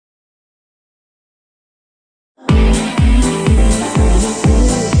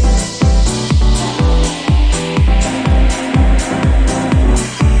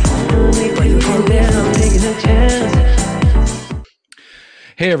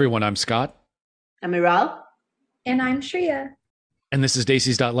Hey everyone, I'm Scott, Amiral? And I'm Shreya. and this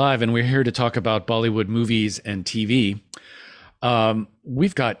is Live, and we're here to talk about Bollywood movies and TV.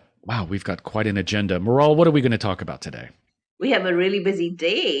 We've got quite an agenda. Moral, what are we going to talk about today? We have a really busy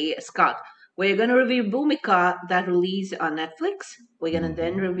day, Scott. We're going to review Bhumika that released on Netflix. We're going to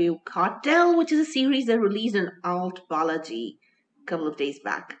then Mhm. review Cartel, which is a series that released on Alt Balaji a couple of days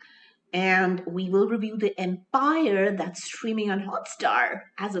back. And we will review The Empire that's streaming on Hotstar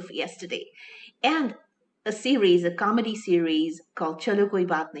as of yesterday. And a comedy series called Chalo Koi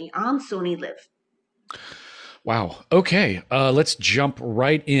Baat Nahi on Sony Live. Wow. Okay, let's jump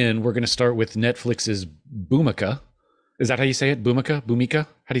right in. We're going to start with Netflix's Bhumika. Is that how you say it? Bhumika? Bhumika?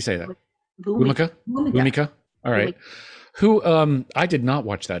 How do you say that? Bhumika. Bhumika? Bhumika? All right. Who? I did not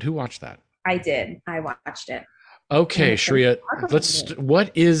watch that. Who watched that? I did. I watched it. Okay, And Shreya. it's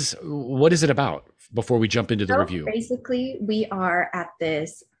What is it about? Before we jump into the so review. basically we are at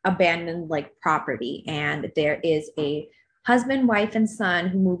this abandoned like property, and there is a husband, wife, and son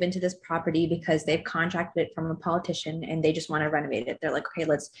who move into this property because they've contracted it from a politician and they just want to renovate it. They're like, okay,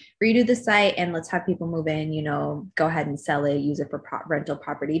 let's redo the site and let's have people move in, go ahead and sell it, use it for rental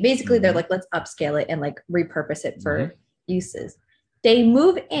property. Basically, they're Mhm. like, let's upscale it and like repurpose it Mhm. for uses. They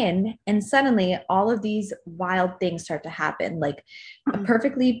move in and suddenly all of these wild things start to happen. Like a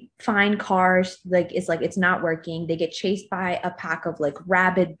perfectly fine car, like it's not working. They get chased by a pack of like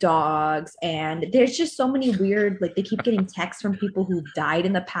rabid dogs, and there's just so many weird, like they keep getting texts from people who died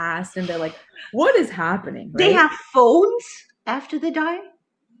in the past, and they're like, what is happening, They right? have phones after they die?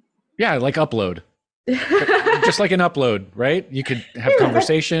 Yeah, like upload. Just like an upload, right? You could have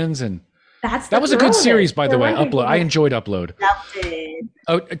conversations, and That's the that was a good thrill of series, it. by the They're way. wondering, Upload. I like, enjoyed Upload. Loved it.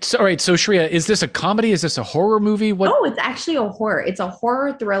 Oh, all right. So Shreya, is this a comedy? Is this a horror movie? What? oh, it's actually a horror. It's a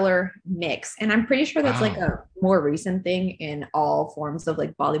horror thriller mix. And I'm pretty sure that's like Wow. a more recent thing in all forms of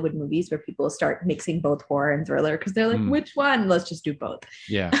like Bollywood movies where people start mixing both horror and thriller because they're like, Mm, which one? Let's just do both.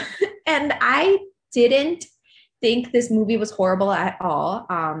 yeah. And I didn't think this movie was horrible at all.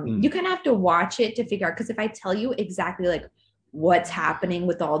 Mm, You kind of have to watch it to figure out, because if I tell you exactly like what's happening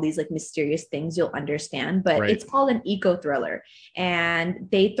with all these like mysterious things, you'll understand. But right. it's called an eco thriller, and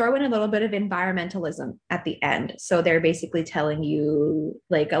they throw in a little bit of environmentalism at the end. So they're basically telling you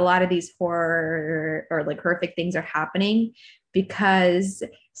like a lot of these horror or like horrific things are happening because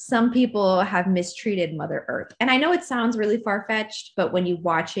some people have mistreated Mother Earth. And I know it sounds really far-fetched, but when you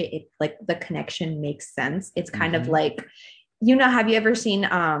watch it, it like the connection makes sense. It's kind of Hmm. like, have you ever seen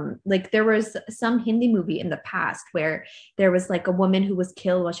like there was some Hindi movie in the past where there was like a woman who was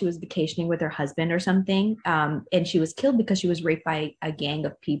killed while she was vacationing with her husband or something, and she was killed because she was raped by a gang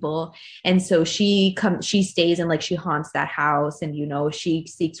of people, and so she stays and like she haunts that house, and she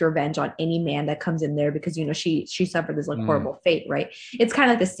seeks revenge on any man that comes in there because she suffered this like Mm. horrible fate, right? It's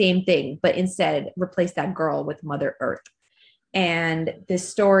kind of like the same thing, but instead replace that girl with Mother Earth. And this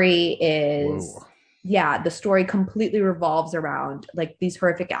story Whoa. is, yeah, the story completely revolves around like these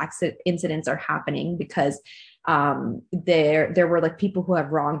horrific incidents are happening because there were like people who have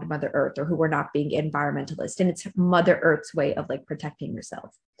wronged Mother Earth or who were not being environmentalist, and it's Mother Earth's way of like protecting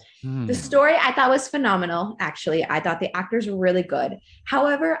yourself. The Hmm. story I thought was phenomenal. Actually, I thought the actors were really good.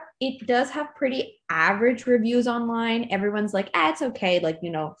 However, it does have pretty average reviews online. Everyone's like, it's okay. Like,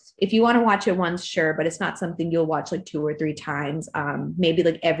 if you want to watch it once, sure, but it's not something you'll watch like two or three times. Maybe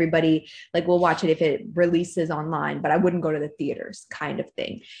like everybody like will watch it if it releases online, but I wouldn't go to the theaters, kind of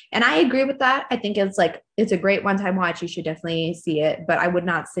thing. And I agree with that. I think it's a great one-time watch. You should definitely see it, but I would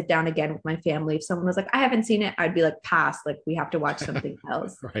not sit down again with my family. If someone was like, I haven't seen it, I'd be like, pass. Like, we have to watch something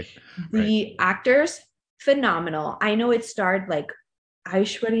else. Right. Right. The actors, phenomenal. I know it starred like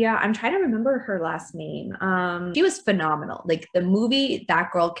Aishwarya. I'm trying to remember her last name. She was phenomenal. Like the movie,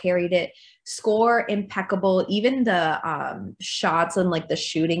 that girl carried it. Score impeccable. Even the shots and like the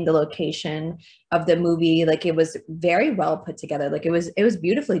shooting, the location of the movie, like it was very well put together. Like it was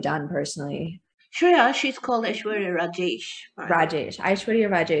beautifully done. Personally, Shreya, she's called Aishwarya Rajesh, by the way. Aishwarya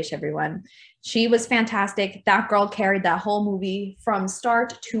Rajesh, everyone. She was fantastic. That girl carried that whole movie from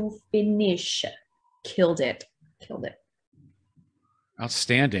start to finish. Killed it. Killed it.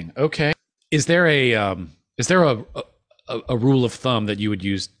 Outstanding. Okay. Is there a rule of thumb that you would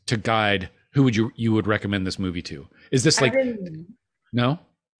use to guide who would recommend this movie to? Is this I like really no?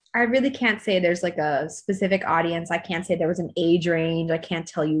 I really can't say there's like a specific audience. I can't say there was an age range. I can't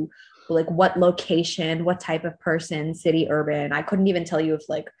tell you like what location, what type of person, city, urban. I couldn't even tell you if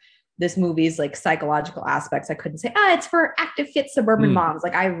like this movie's like psychological aspects. I couldn't say, it's for active, fit suburban Hmm. moms.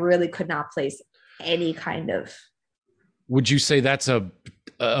 Like I really could not place any kind of. Would you say that's a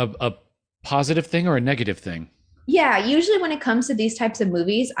positive thing or a negative thing? Yeah, usually when it comes to these types of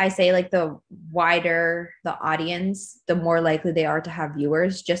movies, I say like the wider the audience, the more likely they are to have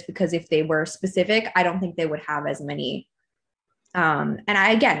viewers, just because if they were specific, I don't think they would have as many. And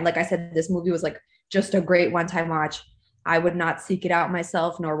I, again, like I said, this movie was like just a great one-time watch. I would not seek it out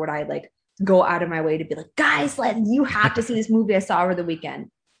myself, nor would I like go out of my way to be like, guys, you have to see this movie I saw over the weekend.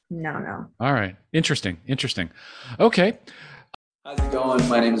 No, no. All right. Interesting. Interesting. Okay. How's it going?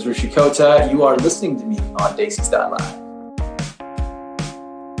 My name is Rishi Kota. You are listening to me on Daisy's.live.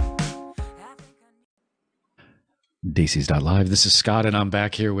 Daisies.live. This is Scott, and I'm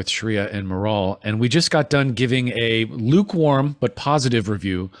back here with Shreya and Maral. And we just got done giving a lukewarm but positive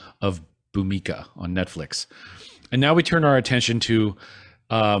review of Bhumika on Netflix. And now we turn our attention to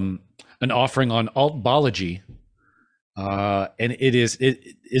an offering on Altbology. And is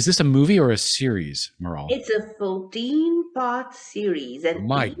this a movie or a series, Maral? It's a 14-part series, and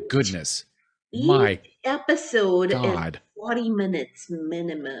My goodness. each My episode God. is 40 minutes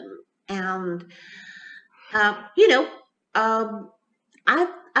minimum. And you know,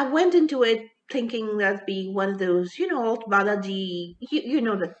 I went into it thinking that'd be one of those, Alt Balaji, you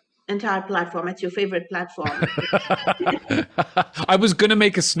know the entire platform. It's your favorite platform. I was going to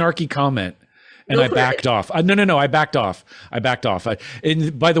make a snarky comment. And Go I for backed it. off. No, I backed off.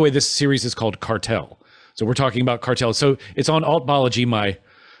 And by the way, this series is called Cartel. So we're talking about Cartel. So it's on Altbology, my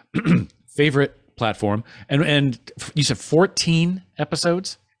favorite platform. And you said 14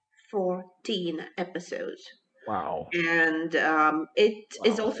 episodes? 14 episodes. Wow. And it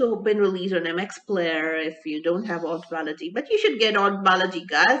is also been released on MX Player if you don't have Alt Balaji. But you should get Alt Balaji,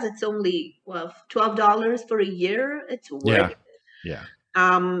 guys. It's only $12 for a year. It's worth Yeah. it. Yeah.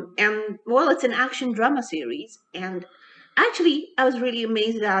 And well, it's an action drama series. And actually, I was really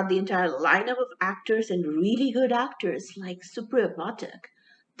amazed at the entire lineup of actors and really good actors like Supriya Pathak,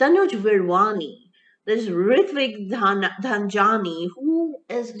 Tanuj Virwani. There's Ritvik Dhanjani, who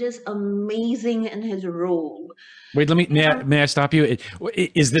is just amazing in his role. Wait, may I stop you?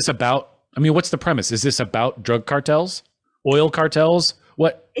 Is this about, I mean, what's the premise? Is this about drug cartels? Oil cartels?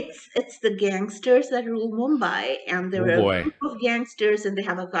 What? It's the gangsters that rule Mumbai, and there Oh, are boy. a group of gangsters, and they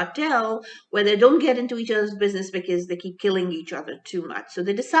have a cartel where they don't get into each other's business because they keep killing each other too much. So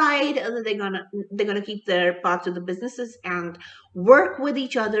they decide that they're gonna keep their parts of the businesses and work with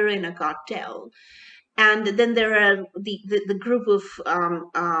each other in a cartel. And then there are the group of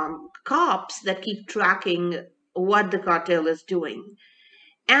cops that keep tracking what the cartel is doing.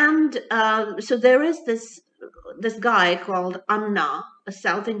 And so there is this guy called Anna, a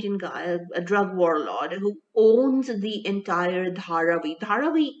South Indian guy, a drug warlord who owns the entire Dharavi.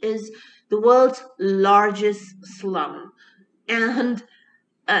 Dharavi is the world's largest slum, and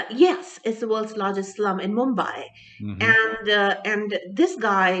yes, it's the world's largest slum in Mumbai. And this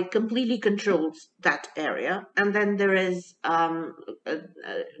guy completely controls that area. And then there is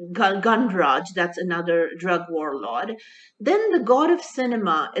Gunraj, that's another drug warlord. Then the god of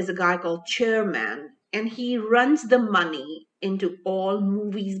cinema is a guy called Chairman, and he runs the money into all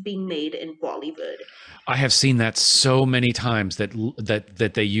movies being made in Bollywood. I have seen that so many times that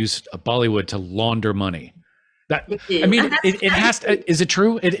they use Bollywood to launder money. That, I mean, And that's it has to, is it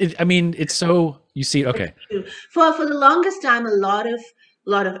true? I mean, it's so, you see, okay. For the longest time, a lot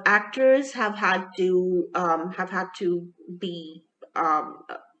of actors have had to be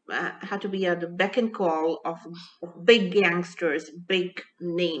at the beck and call of big gangsters, big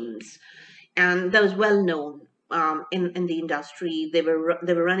names, and that was well known in the industry. They were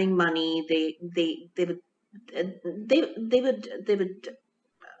running money. They would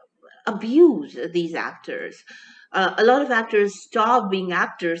abuse these actors. A lot of actors stopped being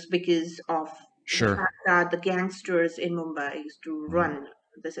actors because of Sure. the fact that the gangsters in Mumbai used to run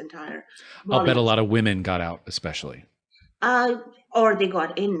this entire. I'll bet a Bollywood. lot of women got out, especially. Or they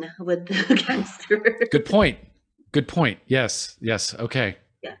got in with the gangsters. Good point. Good point. Yes. Okay.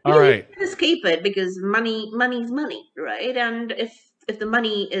 Yeah. All Because you right. can't escape it because money's money, right? And if the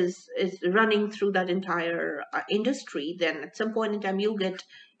money is running through that entire industry, then at some point in time you'll get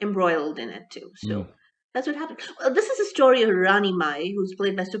embroiled in it too. So that's what happened. Well, this is a story of Rani Mai, who's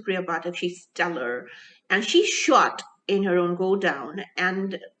played by Supriya Pathak. She's stellar, and she's shot in her own go down,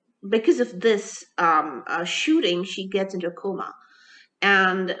 and because of this shooting, she gets into a coma,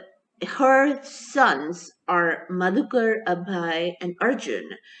 and her sons are Madhukar, Abhay, and Arjun,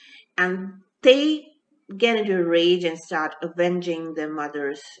 and they get into a rage and start avenging their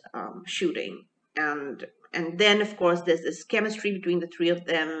mother's shooting. And then, of course, there's this chemistry between the three of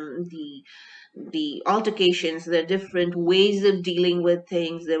them. The altercations, the different ways of dealing with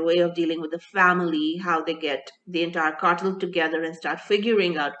things, their way of dealing with the family, how they get the entire cartel together and start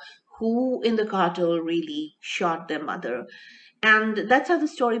figuring out who in the cartel really shot their mother, and that's how the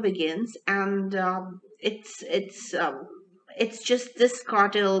story begins. And it's just this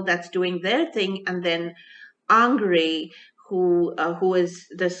cartel that's doing their thing, and then Angre, who is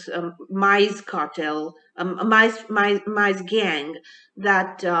this Mize cartel, Mize gang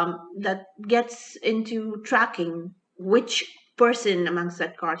that gets into tracking which person amongst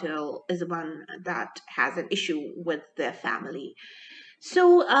that cartel is the one that has an issue with their family.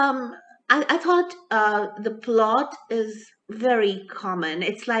 So I thought the plot is very common.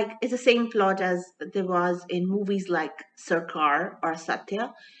 It's the same plot as there was in movies like Sarkar or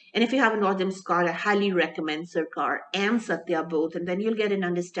Satya. And if you haven't watched them, Scott, I highly recommend Sarkar and Satya both, and then you'll get an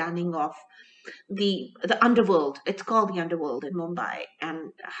understanding of the underworld. It's called the underworld in Mumbai,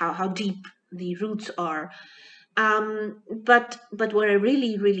 and how deep the roots are. But what I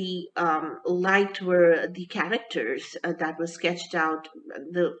really liked were the characters that were sketched out.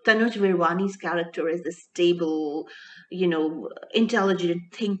 The Tanuj Virwani's character is the stable,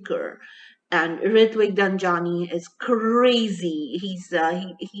 intelligent thinker, and Ritvik Danjani is crazy.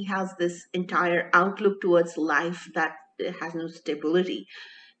 He has this entire outlook towards life that has no stability.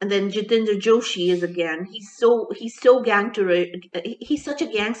 And then Jitendra Joshi is again, he's so gangster. He's such a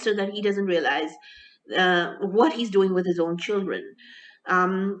gangster that he doesn't realize what he's doing with his own children.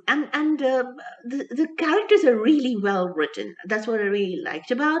 The characters are really well written. That's what I really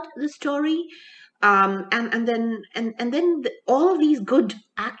liked about the story. All of these good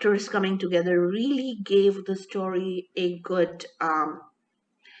actors coming together really gave the story a good.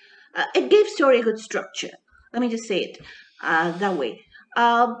 It gave story a good structure. Let me just say it that way.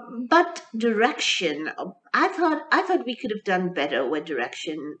 But direction, I thought we could have done better with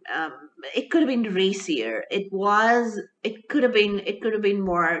direction. It could have been racier. It could have been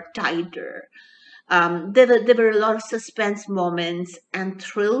more tighter. There were a lot of suspense moments and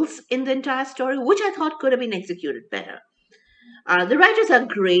thrills in the entire story, which I thought could have been executed better. The writers are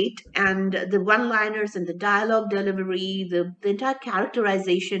great, and the one-liners and the dialogue delivery, the entire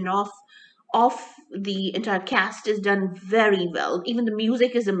characterization of the entire cast is done very well. Even the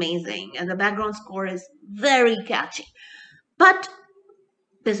music is amazing, and the background score is very catchy. But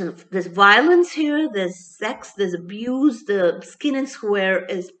there's violence here, there's sex, there's abuse. The skin and swear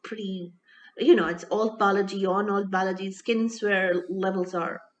is pretty, it's alt biology, on alt biology. Skin and swear levels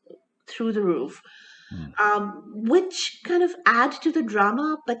are through the roof. Which kind of add to the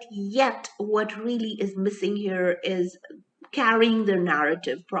drama, but yet what really is missing here is carrying their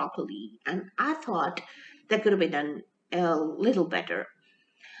narrative properly. And I thought that could have been done a little better.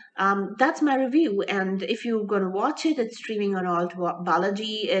 That's my review. And if you're going to watch it, it's streaming on Alt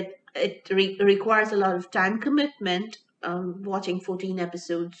Balaji. It requires a lot of time commitment, watching 14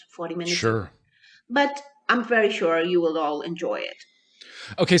 episodes, 40 minutes. Sure. But I'm very sure you will all enjoy it.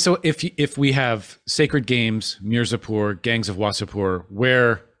 Okay, so if we have Sacred Games, Mirzapur, Gangs of Wasipur,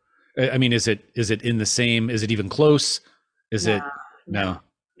 where, I mean, is it in the same? Is it even close? Is it no?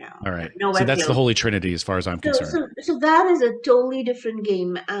 All right. So that's the Holy Trinity, as far as I'm concerned. So that is a totally different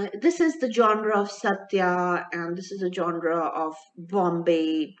game. This is the genre of Satya, and this is the genre of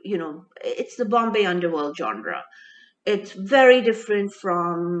Bombay. It's the Bombay underworld genre. It's very different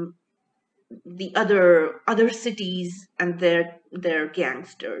from the other cities and their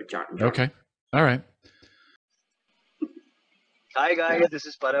gangster genre. Okay. All right. Hi guys, this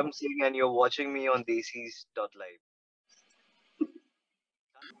is Param Singh and you're watching me on Desis.live.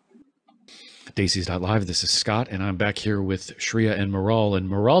 Desis.live. This is Scott, and I'm back here with Shreya and Maral. And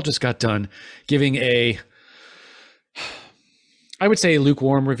Maral just got done giving I would say, a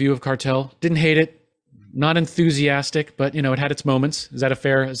lukewarm review of Cartel. Didn't hate it. Not enthusiastic, but, it had its moments. Is that a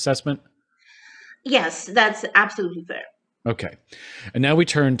fair assessment? Yes, that's absolutely fair. Okay. And now we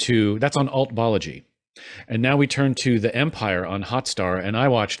turn to, that's on Altbology. And now we turn to The Empire on Hotstar, and I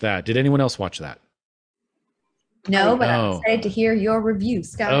watched that. Did anyone else watch that? No, but I'm excited to hear your review,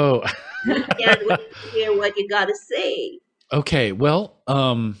 Scott. Oh. Can't wait to hear what you got to say. Okay, well,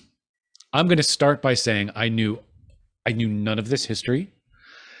 I'm going to start by saying I knew none of this history,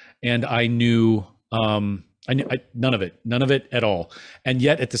 and I knew none of it at all. And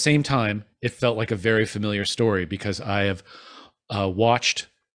yet at the same time, it felt like a very familiar story because I have watched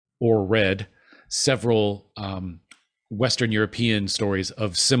or read several Western European stories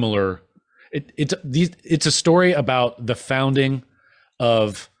of similar. It's a story about the founding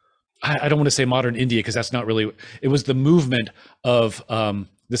of, I don't want to say modern India because that's not really. It was the movement of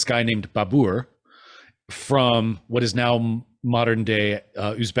this guy named Babur from what is now modern day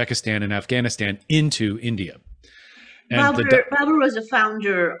Uzbekistan and Afghanistan into India. And Babur was the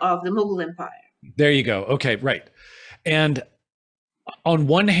founder of the Mughal Empire. There you go. Okay, right. And On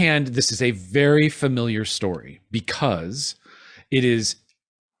one hand, this is a very familiar story because it is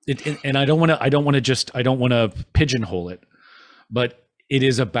and I don't want to pigeonhole it, but it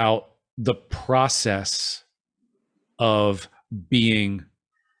is about the process of being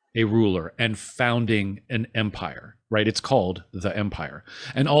a ruler and founding an empire, right? It's called the empire,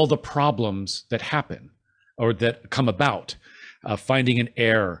 and all the problems that happen or that come about, finding an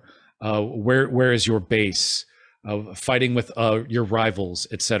heir, where is your base, fighting with your rivals,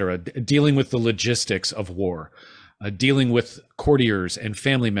 etc., dealing with the logistics of war, dealing with courtiers and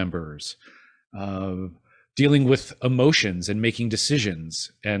family members, dealing with emotions and making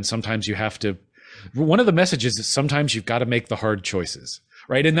decisions. And sometimes you have to, one of the messages is sometimes you've got to make the hard choices,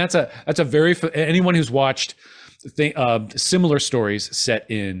 right? And that's a very, anyone who's watched similar stories set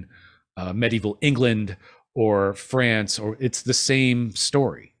in medieval England or France, or it's the same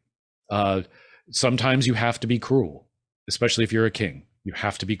story. Sometimes you have to be cruel, especially if you're a king. You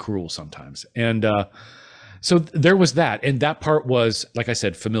have to be cruel sometimes. And so there was that. And that part was, like I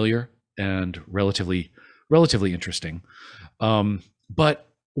said, familiar and relatively interesting. But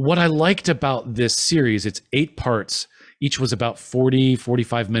what I liked about this series, it's 8 parts. Each was about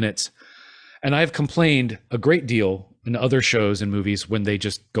 45 minutes. And I've complained a great deal in other shows and movies when they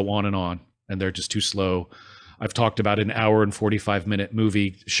just go on and they're just too slow. I've talked about an hour and 45-minute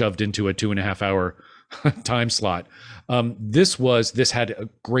movie shoved into a 2.5 hour time slot. This had a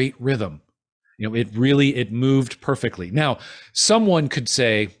great rhythm. You know, it moved perfectly. Now, someone could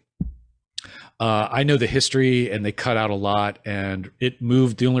say, I know the history and they cut out a lot and it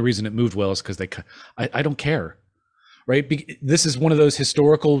moved. The only reason it moved well is because they cut. I don't care, right? This is one of those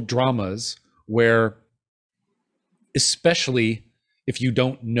historical dramas where, especially if you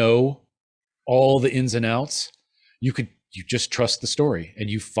don't know all the ins and outs, you just trust the story and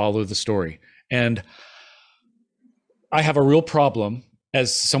you follow the story. And I have a real problem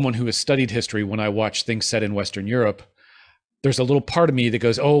as someone who has studied history when I watch things set in Western Europe. There's a little part of me that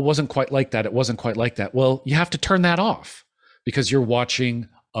goes, oh, it wasn't quite like that. It wasn't quite like that. Well, you have to turn that off because you're watching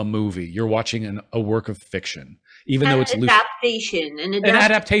a movie. You're watching a work of fiction, even though it's adaptation. An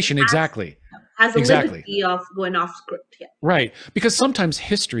adaptation, exactly. Has a liberty of going off script. Yeah. Right. Because sometimes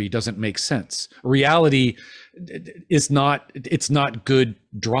history doesn't make sense. Reality is not good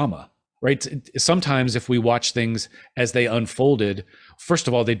drama, right? Sometimes if we watch things as they unfolded, first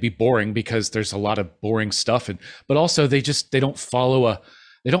of all, they'd be boring because there's a lot of boring stuff. But also they don't follow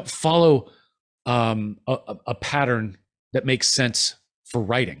a pattern that makes sense for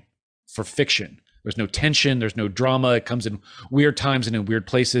writing, for fiction. There's no tension, there's no drama. It comes in weird times and in weird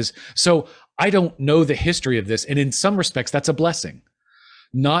places. So I don't know the history of this. And in some respects, that's a blessing.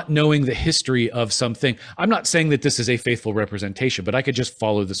 Not knowing the history of something. I'm not saying that this is a faithful representation, but I could just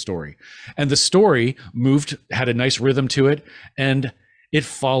follow the story. And the story had a nice rhythm to it. And it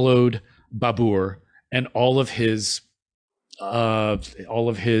followed Babur and all of his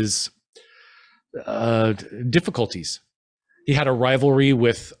difficulties. He had a rivalry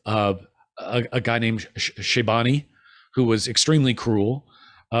with a guy named Shebani, who was extremely cruel.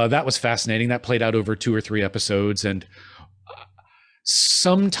 That was fascinating. That played out over 2 or 3 episodes, and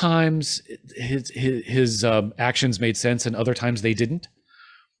sometimes his actions made sense, and other times they didn't,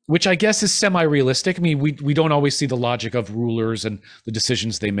 which I guess is semi-realistic. I mean, we don't always see the logic of rulers and the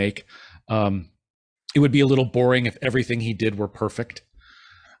decisions they make. It would be a little boring if everything he did were perfect.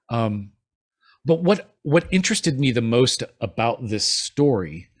 But what interested me the most about this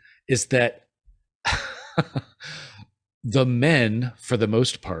story is that the men, for the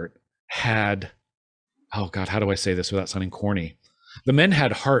most part, had, oh God, how do I say this without sounding corny? The men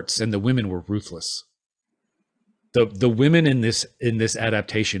had hearts and the women were ruthless. The women in this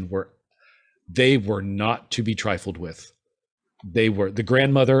adaptation were not to be trifled with. They were the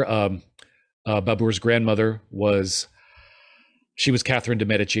grandmother, Babur's grandmother she was Catherine de'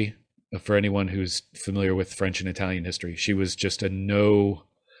 Medici. For anyone who's familiar with French and Italian history, she was just a no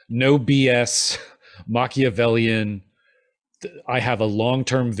BS Machiavellian. I have a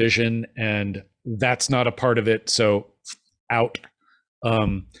long-term vision and that's not a part of it. So out.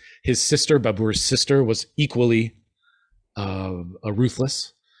 His sister, Babur's sister, was equally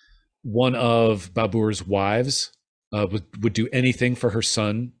ruthless. One of Babur's wives would do anything for her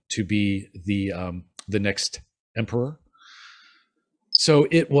son to be the next emperor. So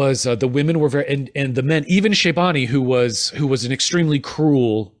it was the women were very, and the men, even Shebani, who was an extremely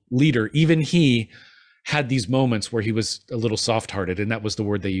cruel leader, even he had these moments where he was a little soft-hearted, and that was the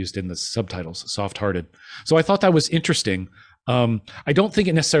word they used in the subtitles, soft-hearted. So I thought that was interesting. I don't think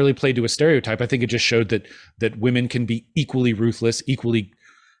it necessarily played to a stereotype. I think it just showed that women can be equally ruthless, equally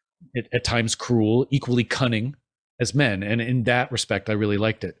at times cruel, equally cunning as men, and in that respect, I really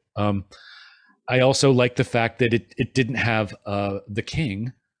liked it. I also liked the fact that it didn't have the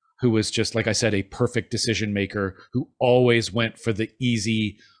king, who was just, like I said, a perfect decision maker who always went for the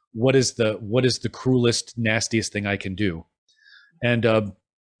easy. What is the cruelest, nastiest thing I can do? And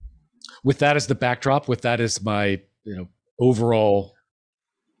with that as the backdrop, with that as my overall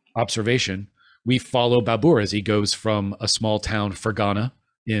observation, we follow Babur as he goes from a small town, Fergana,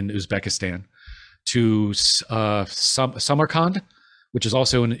 in Uzbekistan, to Samarkand, which is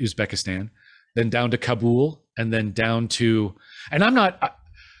also in Uzbekistan, then down to Kabul, and then down to, and I'm not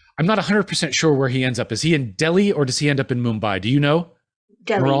 100% sure where he ends up. Is he in Delhi or does he end up in Mumbai? Do you know?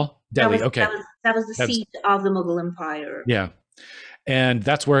 Delhi. Delhi. Okay. That was the seat of the Mughal Empire. Yeah. And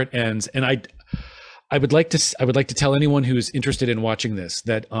that's where it ends. And I would like to tell anyone who's interested in watching this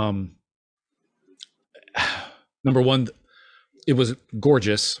that number one, it was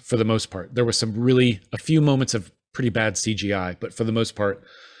gorgeous for the most part. There was a few moments of pretty bad CGI, but for the most part,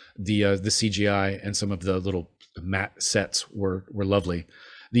 the CGI and some of the little matte sets were lovely.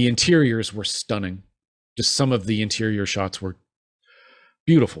 The interiors were stunning. Just some of the interior shots were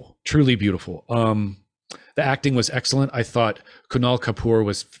beautiful, truly beautiful. The acting was excellent. I thought Kunal Kapoor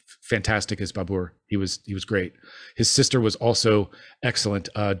was fantastic as Babur. He was great. His sister was also excellent,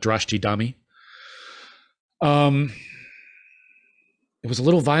 Drashti Dami. It was a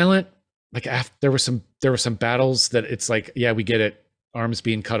little violent. Like there were some battles that it's like, yeah, we get it. Arms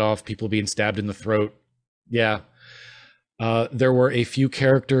being cut off, people being stabbed in the throat. Yeah. There were a few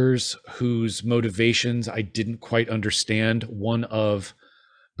characters whose motivations I didn't quite understand. One of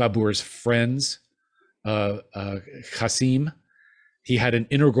Babur's friends, Qasim, he had an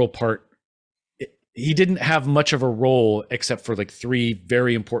integral part. He didn't have much of a role except for like two or three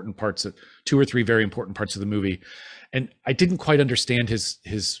very important parts of the movie. And I didn't quite understand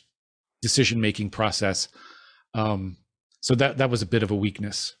his decision-making process. So that was a bit of a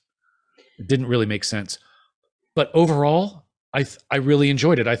weakness. It didn't really make sense. But overall, I really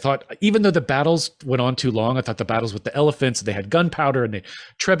enjoyed it. I thought, even though the battles went on too long, I thought the battles with the elephants, they had gunpowder and they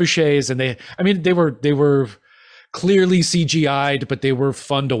trebuchets, and they were clearly CGI'd, but they were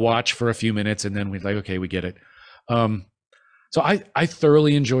fun to watch for a few minutes, and then we're like, okay, we get it. So I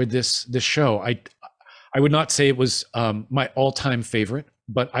thoroughly enjoyed this show. I would not say it was my all-time favorite,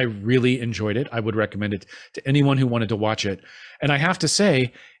 but I really enjoyed it. I would recommend it to anyone who wanted to watch it. And I have to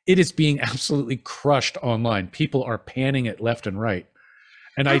say, it is being absolutely crushed online. People are panning it left and right.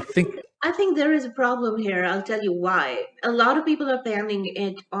 And I think there is a problem here. I'll tell you why. A lot of people are panning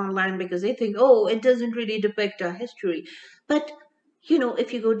it online because they think, oh, it doesn't really depict our history. But,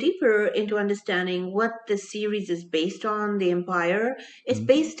 if you go deeper into understanding what the series is based on, The Empire, it's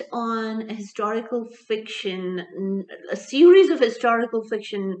based on a historical fiction, a series of historical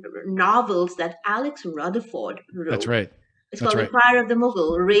fiction novels that Alex Rutherford wrote. That's right. It's called Empire of the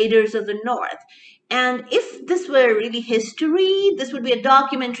Mughal, Raiders of the North. And if this were really history, this would be a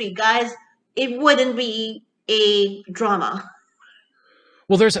documentary, guys. It wouldn't be a drama.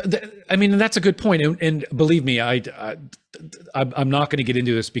 Well, that's a good point. And believe me, I'm not going to get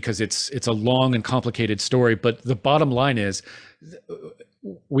into this because it's a long and complicated story. But the bottom line is, I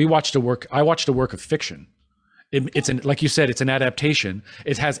watched a work of fiction. Like you said, it's an adaptation.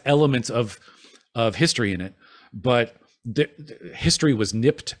 It has elements of history in it, but the history was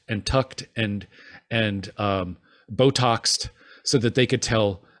nipped and tucked and Botoxed so that they could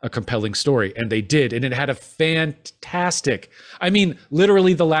tell a compelling story, and they did, and it had a fantastic.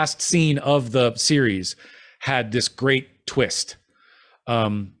 Literally, the last scene of the series had this great twist,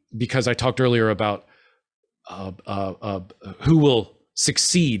 because I talked earlier about who will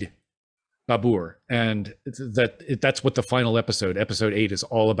succeed Babur, and that's what the final episode 8, is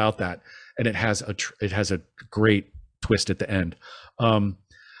all about. That, and it has a great twist at the end.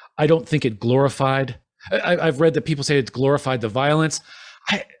 I don't think it glorified. I've read that people say it glorified the violence.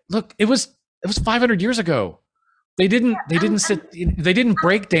 Look, it was 500 years ago. They didn't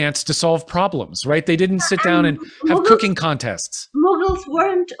break dance to solve problems, right? They didn't sit down and have cooking contests.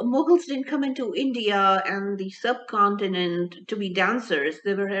 Mughals didn't come into India and the subcontinent to be dancers.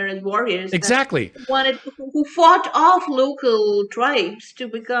 They were here as warriors. Exactly. Who fought off local tribes to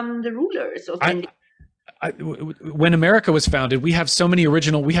become the rulers of India. When America was founded, we have several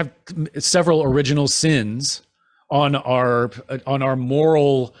original sins on our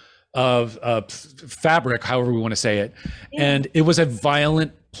moral fabric, however we want to say it. Yeah. And it was a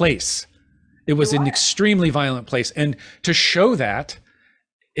violent place. It was an extremely violent place. And to show that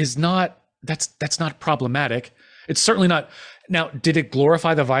is that's not problematic. It's certainly not. Now, did it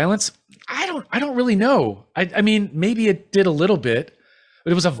glorify the violence? I don't really know. Maybe it did a little bit,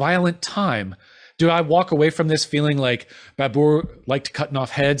 but it was a violent time. Do I walk away from this feeling like Babur liked cutting off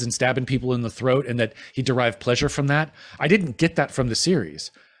heads and stabbing people in the throat and that he derived pleasure from that? I didn't get that from the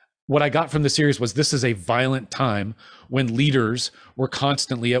series. What I got from the series was this is a violent time when leaders were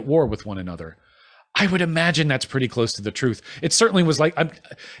constantly at war with one another. I would imagine that's pretty close to the truth. It certainly was like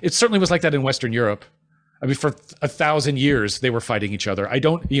that in Western Europe. I mean, for 1,000 years, they were fighting each other.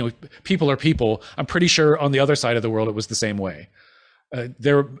 People are people. I'm pretty sure on the other side of the world, it was the same way.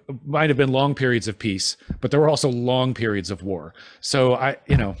 There might have been long periods of peace, but there were also long periods of war. So I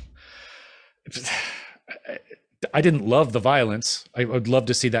didn't love the violence. I would love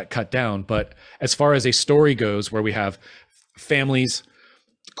to see that cut down. But as far as a story goes, where we have families,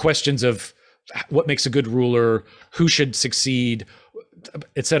 questions of what makes a good ruler, who should succeed,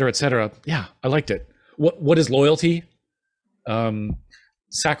 et cetera, yeah, I liked it. What is loyalty,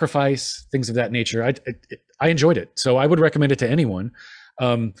 sacrifice, things of that nature. I enjoyed it, so I would recommend it to anyone.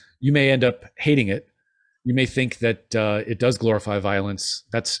 You may end up hating it. You may think that it does glorify violence.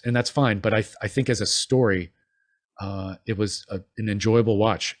 That's fine. But I think as a story, it was an enjoyable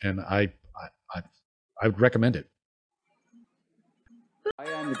watch, and I would recommend it. Hi,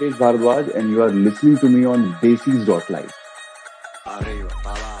 I'm Nitesh Bharadwaj, and you are listening to me on Desis.live.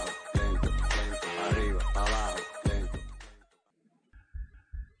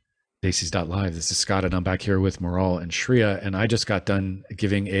 Desis.live. This is Scott, and I'm back here with Maral and Shreya, and I just got done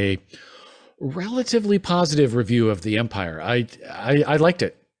giving a relatively positive review of The Empire. I liked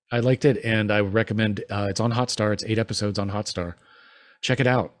it. I liked it, and I would recommend. It's on Hotstar. It's 8 episodes on Hotstar. Check it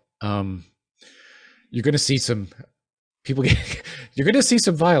out. You're going to see some people. You're going to see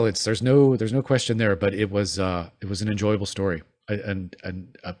some violence. There's no question there. But it was an enjoyable story and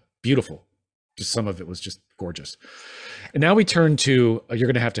beautiful. Just some of it was just gorgeous. And now we turn to. You're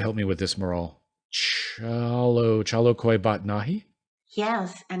going to have to help me with this, Maral. Chalo Koi Bat Nahi.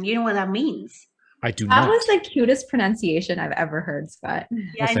 Yes, and you know what that means? I do not. That was the cutest pronunciation I've ever heard, Scott.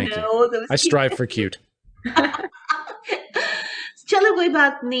 Yeah, Well, thank I know. you. I strive for cute. Chalo Koi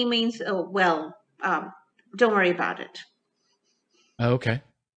Baat Nahi means, don't worry about it. Okay.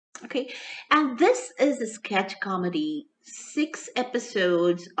 Okay, and this is a sketch comedy, 6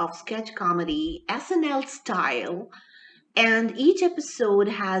 episodes of sketch comedy, SNL style, and each episode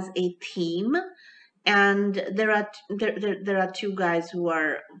has a theme. And there are 2 guys who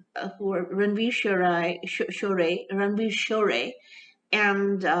are Ranveer Shore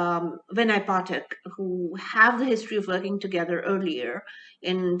and Vinay Pathak, who have the history of working together earlier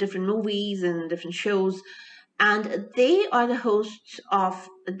in different movies and different shows. And they are the hosts of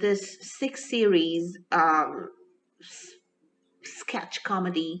this 6 series sketch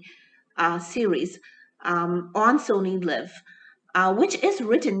comedy series on Sony Live, which is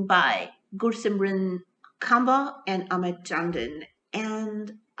written by Gursimran Khamba and Amit Tandon,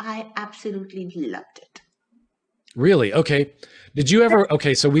 and I absolutely loved it. Really? Okay. Did you ever?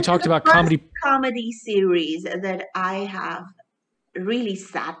 Okay, so we talked about comedy series that I have really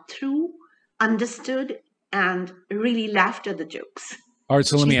sat through, understood, and really laughed at the jokes. All right,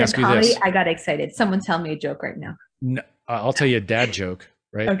 so let me ask you this. I got excited. Someone tell me a joke right now. No, I'll tell you a dad joke,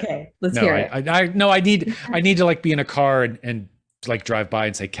 right? Okay, let's hear it. I need to like be in a car and like drive by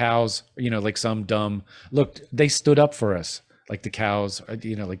and say cows, like some dumb look, they stood up for us, like the cows,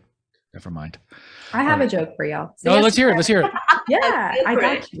 like never mind. I have a joke for y'all. So let's hear it. Yeah, I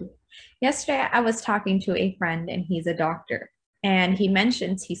got you. Yesterday I was talking to a friend and he's a doctor, and he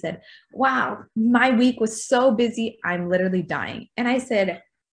said, wow, my week was so busy, I'm literally dying. And I said,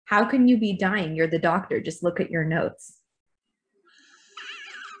 how can you be dying? You're the doctor, just look at your notes.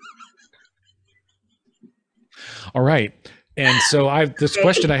 All right. And so this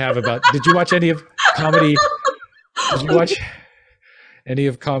question I have about, did you watch any of comedy? Did you watch any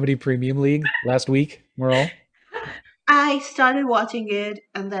of Comedy Premium League last week, Maral? I started watching it,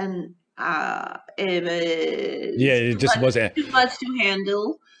 and then it just wasn't too much to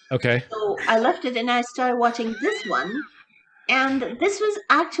handle. Okay. So I left it, and I started watching this one, and this was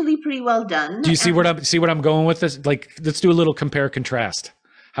actually pretty well done. Do you see what I'm going with this? Like, let's do a little compare contrast.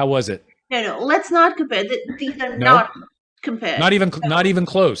 How was it? No, let's not compare. These are not compared. Not even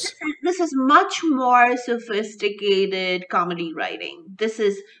close. This is much more sophisticated comedy writing. This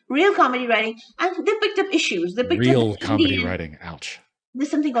is real comedy writing, and they picked up issues. They picked real up comedy writing. Ouch. There's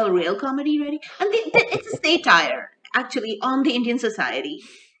something called real comedy writing, and it's a satire actually on the Indian society.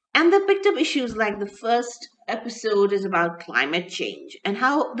 And they picked up issues like the first episode is about climate change and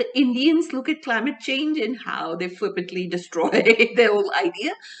how the Indians look at climate change and how they flippantly destroy their whole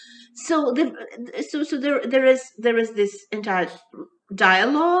idea. So there is this entire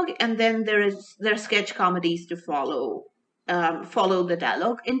dialogue, and then there are sketch comedies to follow the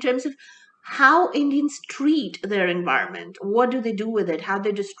dialogue in terms of how Indians treat their environment. What do they do with it? How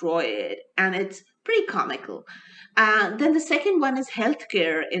they destroy it? And it's pretty comical. Then the second one is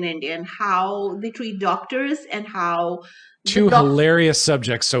healthcare in India and how they treat doctors and how Two hilarious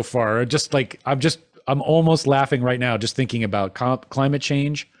subjects so far. Just like I'm almost laughing right now just thinking about climate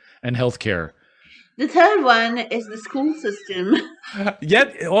change and healthcare. The third one is the school system.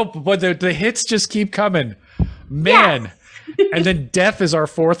 Yet, but the hits just keep coming, man. Yes. And then death is our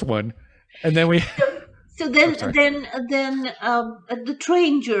fourth one, and then we. So then the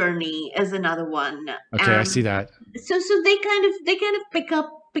train journey is another one. Okay, I see that. So they kind of pick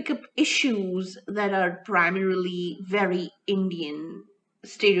up issues that are primarily very Indian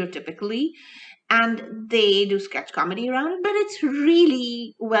stereotypically, and they do sketch comedy around it, but it's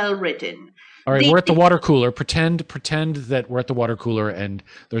really well written. All right, we're at the water cooler. Pretend that we're at the water cooler, and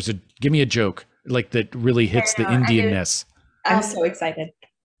give me a joke like that really hits the Indianness. I'm so excited.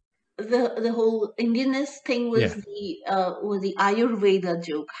 The whole Indianness thing was the Ayurveda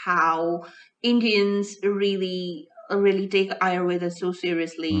joke. How Indians really take Ayurveda so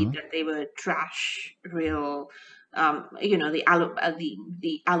seriously that they would trash real, the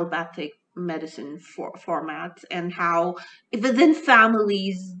allopathic medicine formats, and how within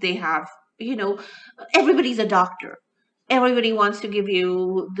families they have, everybody's a doctor. Everybody wants to give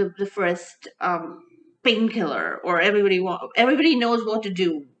you the first painkiller, or everybody knows what to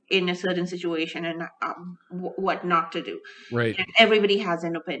do in a certain situation and what not to do. Right. And everybody has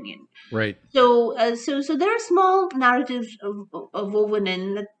an opinion. Right. So there are small narratives woven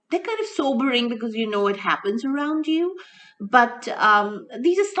in that they're kind of sobering because it happens around you. But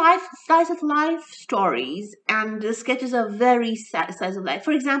these are slice of life stories, and the sketches are very slice of life.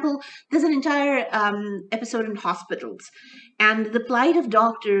 For example, there's an entire episode in hospitals and the plight of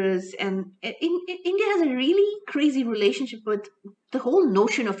doctors. And India has a really crazy relationship with the whole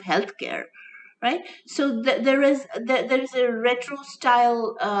notion of healthcare, right? So there is a retro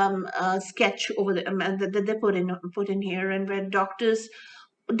style sketch over that they put in here, and where doctors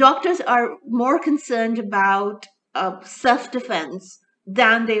are more concerned about self-defense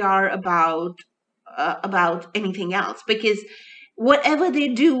than they are about anything else, because whatever they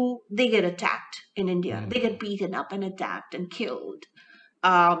do, they get attacked in India. They get beaten up and attacked and killed.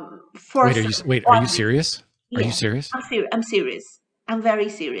 Are you serious? Are you serious? I'm serious. I'm very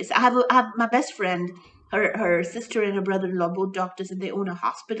serious. I have my best friend, her sister and her brother-in-law, both doctors, and they own a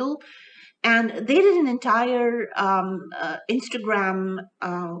hospital. And they did an entire Instagram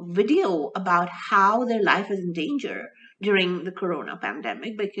video about how their life is in danger during the corona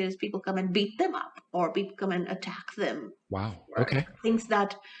pandemic because people come and beat them up, or people come and attack them. Wow. Okay. Things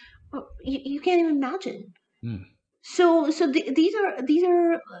that you can't even imagine. So these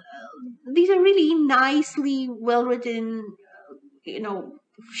are really nicely well written,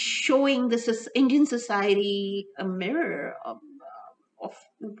 showing this Indian society a mirror of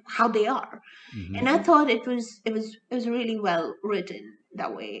how they are. And I thought it was really well written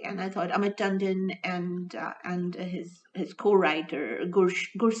that way. And I thought Amit Tandon and his co-writer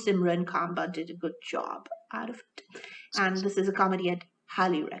Gursimran Kamba did a good job out of it. And this is a comedy I'd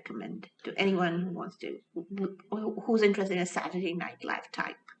highly recommend to anyone who's interested in a Saturday Night Live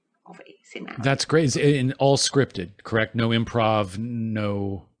type of a cinema. That's great. It's all scripted, correct? No improv,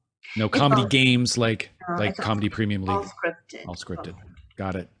 no comedy games like Comedy Premium League. All scripted.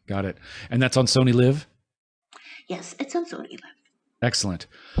 Got it. And that's on Sony Live? Yes, it's on Sony Live. Excellent.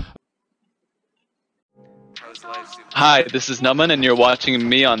 Hi, this is Naman, and you're watching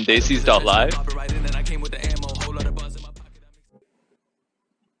me on Desis.live.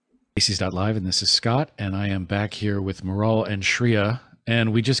 Desis.live, and this is Scott, and I am back here with Maral and Shreya, and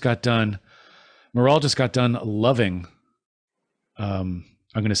Maral just got done loving, I'm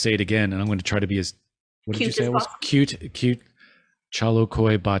going to say it again, and I'm going to try to be as, what did you say it was? Cute. Chalo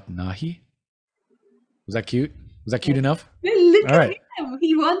Koi Bat Nahi? Was that cute? Was that cute enough? Look at him.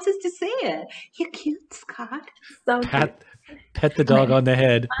 He wants us to say it. You're cute, Scott. So cute. Pet the dog on the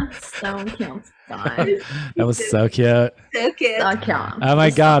head. So cute, Scott. That was so cute. So cute. So cute. Oh my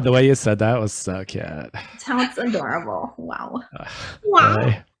God, the way you said that was so cute. Sounds adorable. Wow.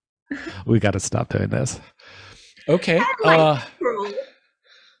 Wow. We got to stop doing this. Okay.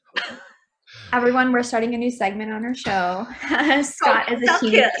 Everyone, we're starting a new segment on our show. Scott is a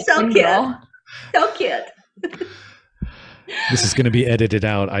teen so girl. So cute. This is going to be edited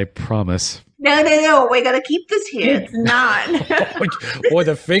out, I promise. No. We're going to keep this here. It's not. Boy,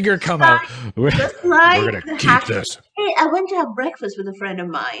 the finger come out. We're going to keep this. Hey, I went to have breakfast with a friend of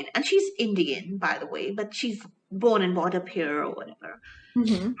mine, and she's Indian, by the way, but she's born and brought up here or whatever.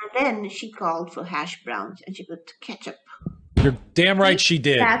 And then she called for hash browns, and she put ketchup You're damn right she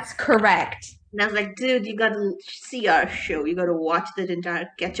did. That's correct. And I was like, dude, you gotta see our show. You gotta watch that entire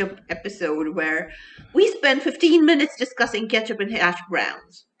ketchup episode where we spent 15 minutes discussing ketchup and hash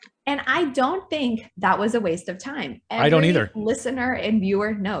browns. And I don't think that was a waste of time. I don't either. Listener and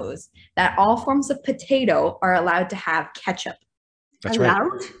viewer knows that all forms of potato are allowed to have ketchup. That's right.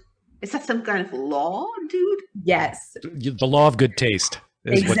 Allowed? Is that some kind of law, dude? Yes. The law of good taste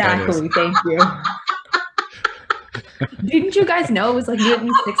is what that is. Exactly. Thank you. Didn't you guys know it was like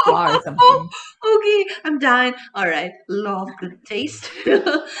Newton's sixth law or something? Oh, okay, I'm dying. All right, law of good taste. All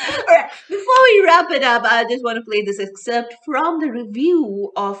right, before we wrap it up, I just want to play this excerpt from the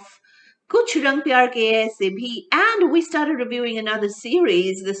review of Kuch Rang Pyar Ke Aise Bhi, and we started reviewing another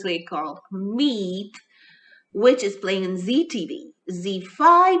series this week called Meet, which is playing in ZTV,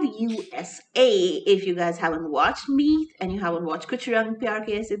 Z5 USA. If you guys haven't watched Meet and you haven't watched Kuch Rang Pyar Ke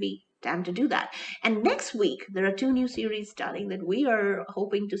Aise Bhi, time to do that. And next week, there are 2 new series starting that we are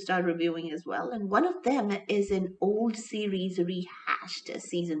hoping to start reviewing as well. And one of them is an old series rehashed,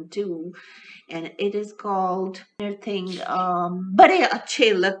 season 2. And it is called Bade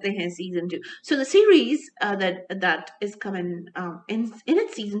Achhe Lagte Hain, season 2. So the series that is coming in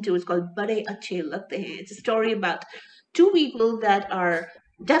its season 2 is called Bade Achhe Lagte Hain. It's a story about 2 people that are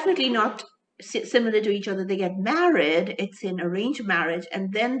definitely not similar to each other. They get married. It's an arranged marriage,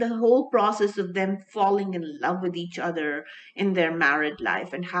 and then the whole process of them falling in love with each other in their married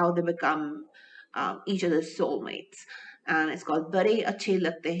life and how they become each other's soulmates. And it's called Bade Achhe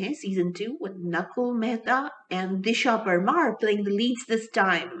Lagte Hain, season 2, with Nakul Mehta and Disha Parmar playing the leads this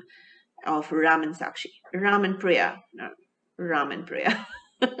time of Ram and Priya.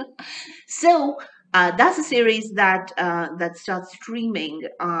 So that's a series that starts streaming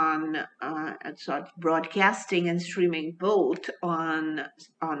on, starts broadcasting and streaming both on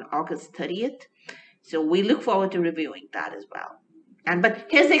August 30th. So we look forward to reviewing that as well. But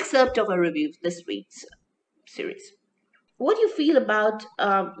here's the excerpt of a review of this week's series. What do you feel about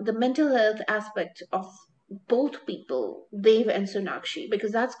the mental health aspect of both people, Dev and Sonakshi?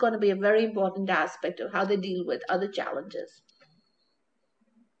 Because that's going to be a very important aspect of how they deal with other challenges.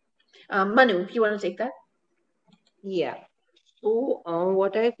 Manu, you want to take that? Yeah. So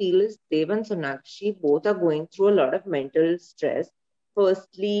what I feel is Dev and Sonakshi both are going through a lot of mental stress.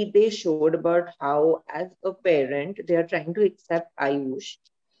 Firstly, they showed about how, as a parent, they are trying to accept Ayush.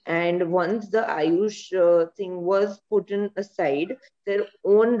 And once the Ayush thing was put aside, their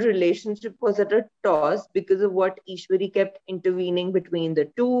own relationship was at a toss because of what Ishwari kept intervening between the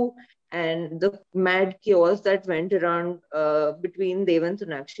two and the mad chaos that went around between Dev and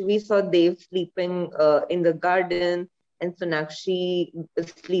Sonakshi. We saw Dev sleeping in the garden and Sonakshi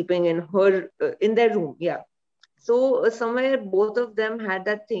sleeping in their room. Yeah. So somewhere both of them had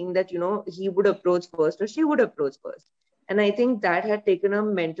that thing that, he would approach first or she would approach first. And I think that had taken a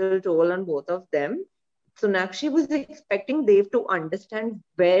mental toll on both of them. Sonakshi was expecting Dev to understand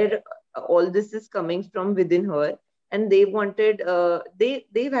where all this is coming from within her. And they wanted,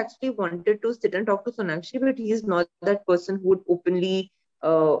 they've actually wanted to sit and talk to Sonakshi, but he's not that person who would openly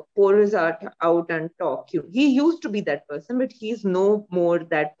pour his heart out and talk. He used to be that person, but he's no more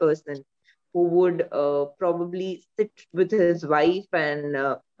that person who would probably sit with his wife and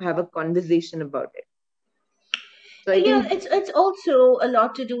have a conversation about it. So I think it's also a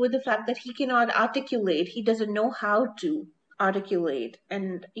lot to do with the fact that he cannot articulate. He doesn't know how to articulate,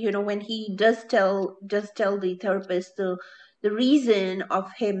 and when he does tell the therapist the reason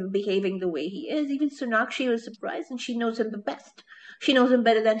of him behaving the way he is, even Sonakshi was surprised, and she knows him the best. She knows him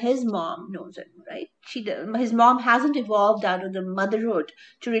better than his mom knows him, right? His mom hasn't evolved out of the motherhood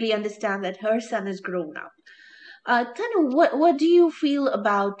to really understand that her son is grown up. Tanu, what do you feel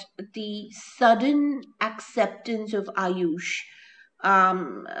about the sudden acceptance of Ayush,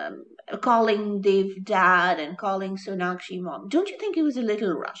 calling Dev dad and calling Sonakshi mom? Don't you think it was a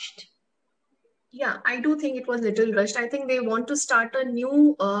little rushed? Yeah, I do think it was a little rushed. I think they want to start a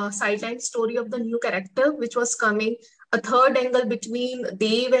new sideline story of the new character, which was coming, a third angle between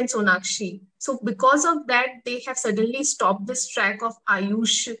Dev and Sonakshi. So because of that, they have suddenly stopped this track of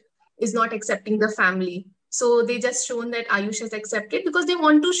Ayush is not accepting the family. So they just shown that Ayush is accepted because they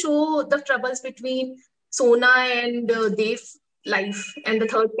want to show the troubles between Sona and Dev's life and the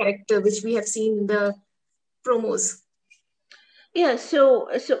third character, which we have seen in the promos. Yeah, so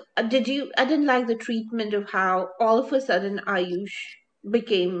I didn't like the treatment of how all of a sudden Ayush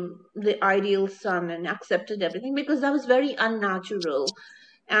became the ideal son and accepted everything, because that was very unnatural.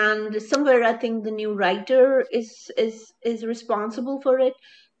 And somewhere I think the new writer is responsible for it.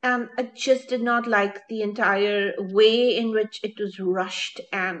 And I just did not like the entire way in which it was rushed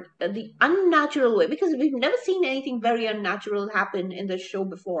and the unnatural way, because we've never seen anything very unnatural happen in the show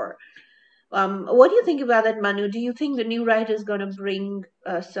before. What do you think about that, Manu? Do you think the new writer is going to bring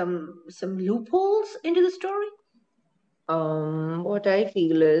some loopholes into the story? What I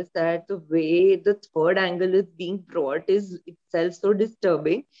feel is that the way the third angle is being brought is itself so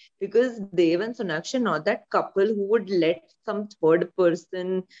disturbing, because Dev and Sonakshi are not that couple who would let some third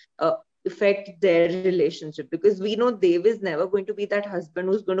person affect their relationship, because we know Dev is never going to be that husband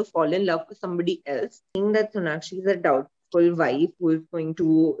who's going to fall in love with somebody else. I think that Sonakshi is a doubtful wife who is going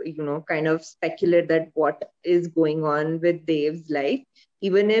to, kind of speculate that what is going on with Dev's life.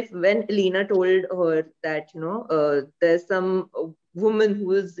 Even if when Lena told her that, there's some woman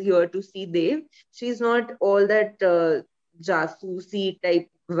who is here to see Dev, she's not all that jasusi type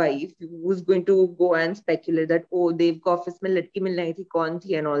wife who's going to go and speculate that, oh, Dev ko office mein ladki mil rahi thi, kaun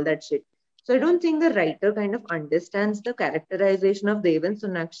thi, and all that shit. So I don't think the writer kind of understands the characterization of Dev and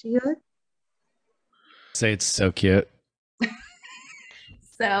Sonakshi here. Say it's so cute.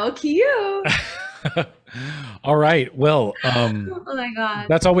 So cute. All right. Well, Oh my God.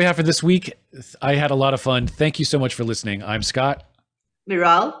 that's all we have for this week. I had a lot of fun. Thank you so much for listening. I'm Scott.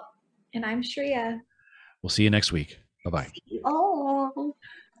 Miral? And I'm Shreya. We'll see you next week. Bye-bye. Oh.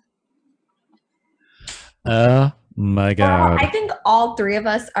 Oh my God. I think all three of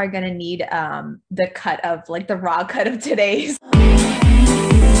us are gonna need the cut of, like, the raw cut of today's.